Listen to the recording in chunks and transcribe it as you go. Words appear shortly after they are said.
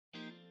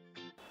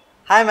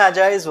Hi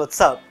Magi's, what's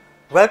up?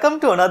 Welcome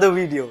to another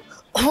video.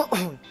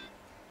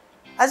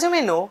 As you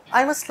may know,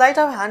 I'm a sleight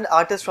of hand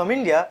artist from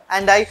India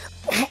and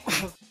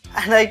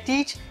I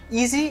teach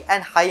easy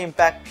and high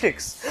impact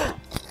tricks.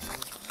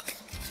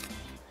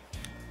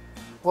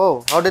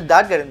 Whoa, how did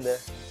that get in there?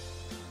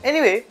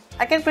 Anyway,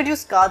 I can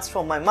produce cards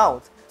from my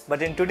mouth,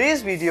 but in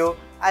today's video,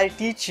 I'll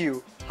teach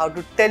you how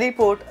to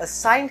teleport a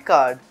signed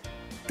card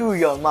to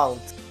your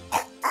mouth.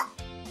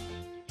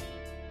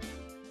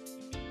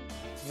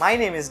 My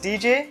name is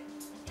DJ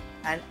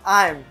and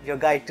I'm your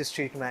guide to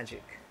street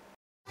magic.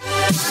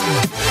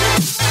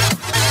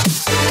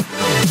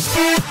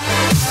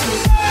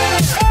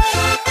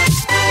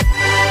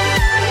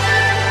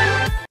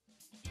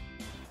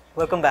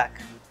 Welcome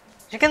back.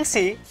 You can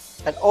see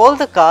that all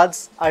the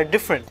cards are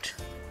different.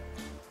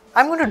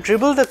 I'm going to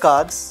dribble the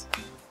cards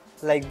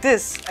like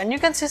this and you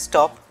can say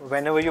stop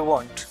whenever you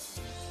want.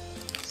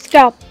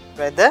 Stop.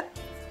 Right there.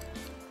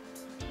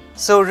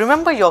 So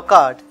remember your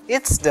card,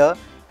 it's the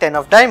 10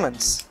 of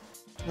diamonds.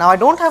 Now I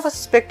don't have a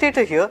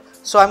spectator here,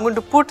 so I'm going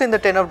to put in the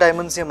 10 of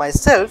diamonds here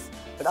myself,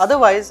 but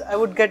otherwise I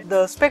would get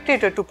the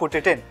spectator to put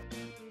it in.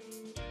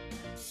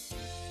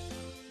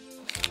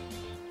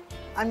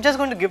 I'm just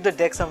going to give the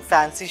deck some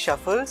fancy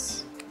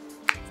shuffles,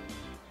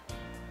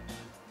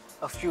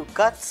 a few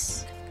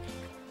cuts.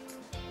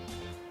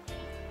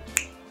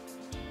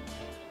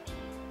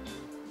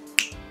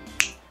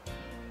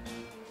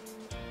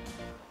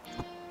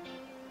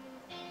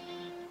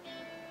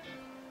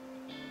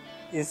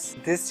 Is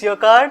this your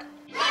card?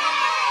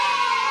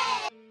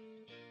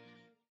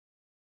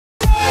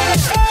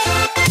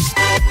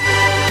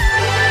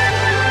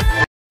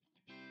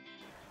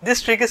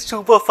 This trick is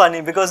super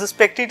funny because the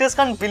spectators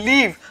can't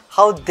believe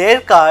how their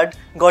card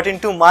got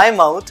into my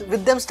mouth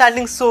with them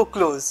standing so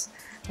close.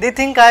 They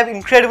think I have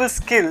incredible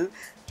skill,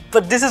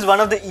 but this is one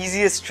of the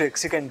easiest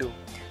tricks you can do.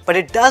 But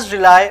it does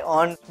rely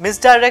on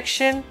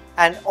misdirection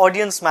and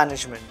audience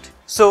management.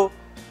 So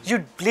you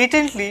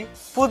blatantly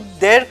put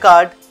their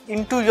card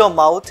into your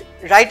mouth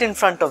right in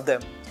front of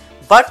them.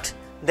 But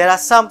there are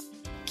some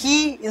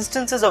key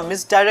instances of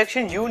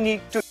misdirection you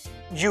need to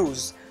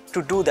use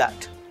to do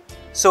that.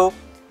 So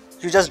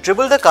you just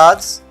dribble the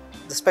cards,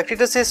 the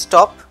spectator says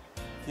stop,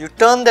 you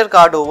turn their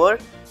card over,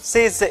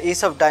 say it's the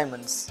ace of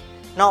diamonds.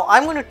 Now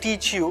I'm going to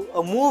teach you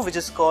a move which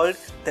is called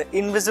the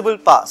invisible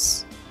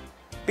pass.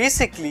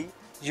 Basically,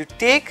 you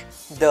take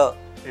the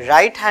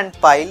right hand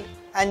pile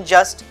and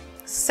just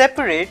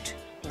separate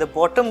the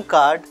bottom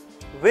card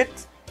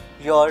with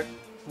your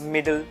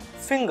middle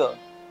finger.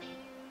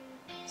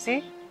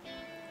 See?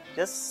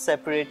 Just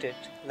separate it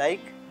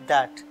like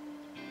that.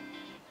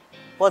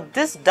 What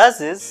this does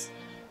is,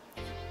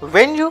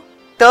 when you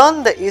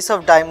turn the ace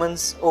of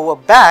diamonds over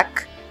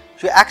back,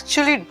 you're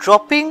actually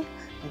dropping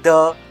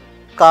the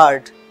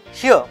card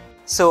here.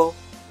 So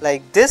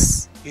like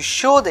this, you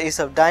show the ace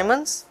of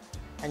diamonds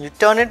and you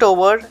turn it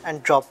over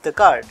and drop the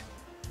card.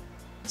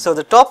 So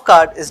the top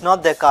card is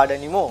not their card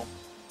anymore.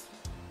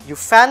 You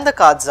fan the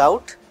cards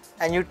out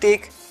and you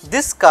take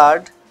this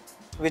card,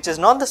 which is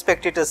not the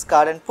spectator's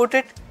card, and put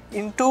it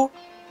into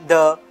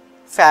the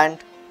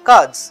fanned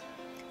cards.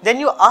 Then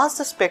you ask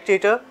the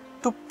spectator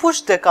to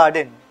push the card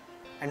in.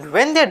 And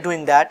when they're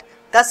doing that,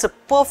 that's a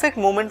perfect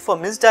moment for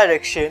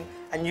misdirection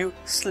and you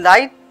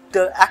slide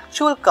the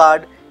actual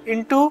card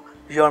into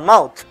your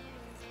mouth.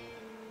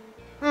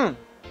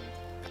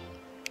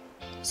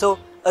 So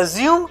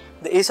assume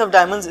the ace of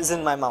diamonds is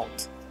in my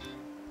mouth.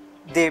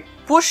 They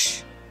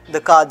push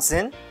the cards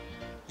in.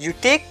 You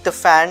take the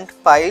fanned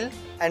pile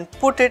and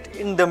put it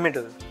in the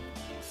middle.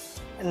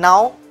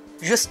 Now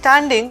you're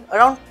standing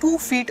around 2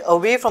 feet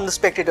away from the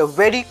spectator,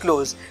 very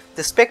close.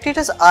 The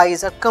spectator's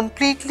eyes are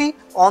completely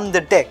on the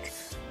deck.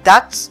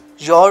 That's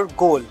your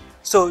goal.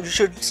 So you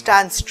should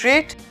stand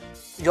straight.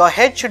 Your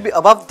head should be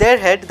above their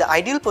head. The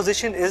ideal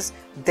position is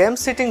them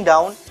sitting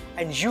down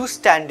and you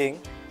standing,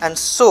 and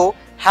so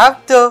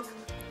have the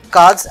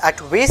cards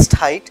at waist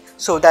height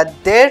so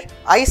that their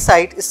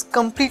eyesight is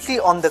completely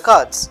on the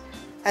cards.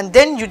 And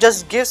then you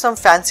just give some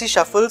fancy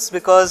shuffles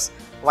because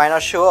why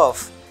not show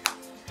off?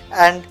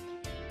 And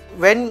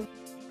when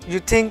you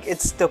think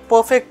it's the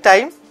perfect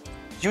time,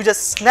 you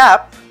just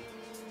snap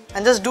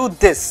and just do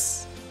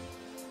this.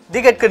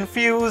 They get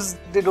confused,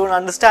 they don't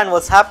understand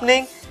what's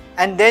happening,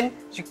 and then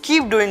you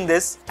keep doing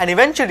this and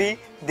eventually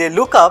they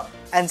look up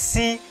and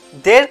see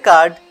their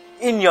card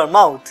in your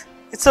mouth.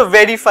 It's a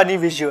very funny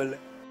visual.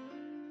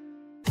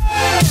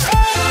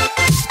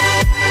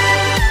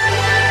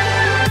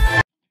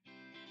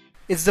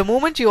 It's the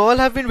moment you all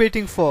have been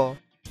waiting for,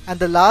 and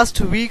the last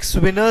week's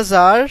winners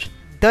are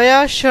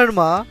Daya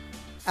Sharma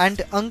and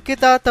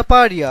Ankita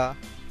Taparia.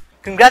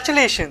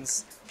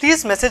 Congratulations!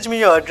 Please message me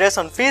your address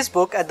on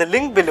Facebook at the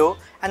link below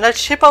and I'll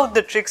ship out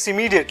the tricks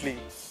immediately.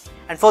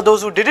 And for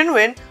those who didn't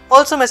win,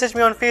 also message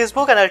me on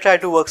Facebook and I'll try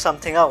to work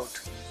something out.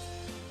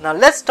 Now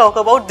let's talk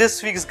about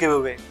this week's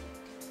giveaway.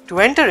 To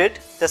enter it,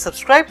 just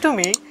subscribe to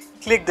me,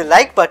 click the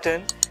like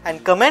button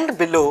and comment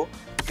below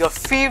your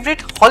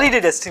favorite holiday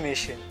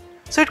destination.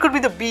 So it could be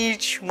the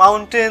beach,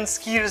 mountain,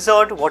 ski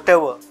resort,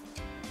 whatever.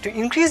 To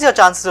increase your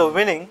chances of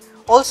winning,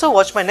 Also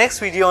watch my next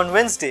video on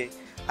Wednesday.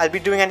 I'll be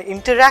doing an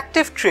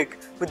interactive trick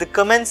with the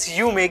comments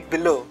you make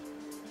below.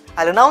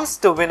 I'll announce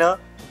the winner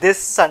this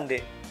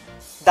Sunday.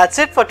 That's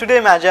it for today,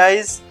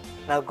 Magis.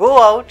 Now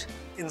go out,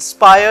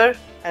 inspire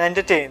and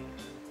entertain.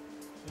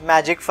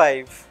 Magic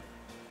 5.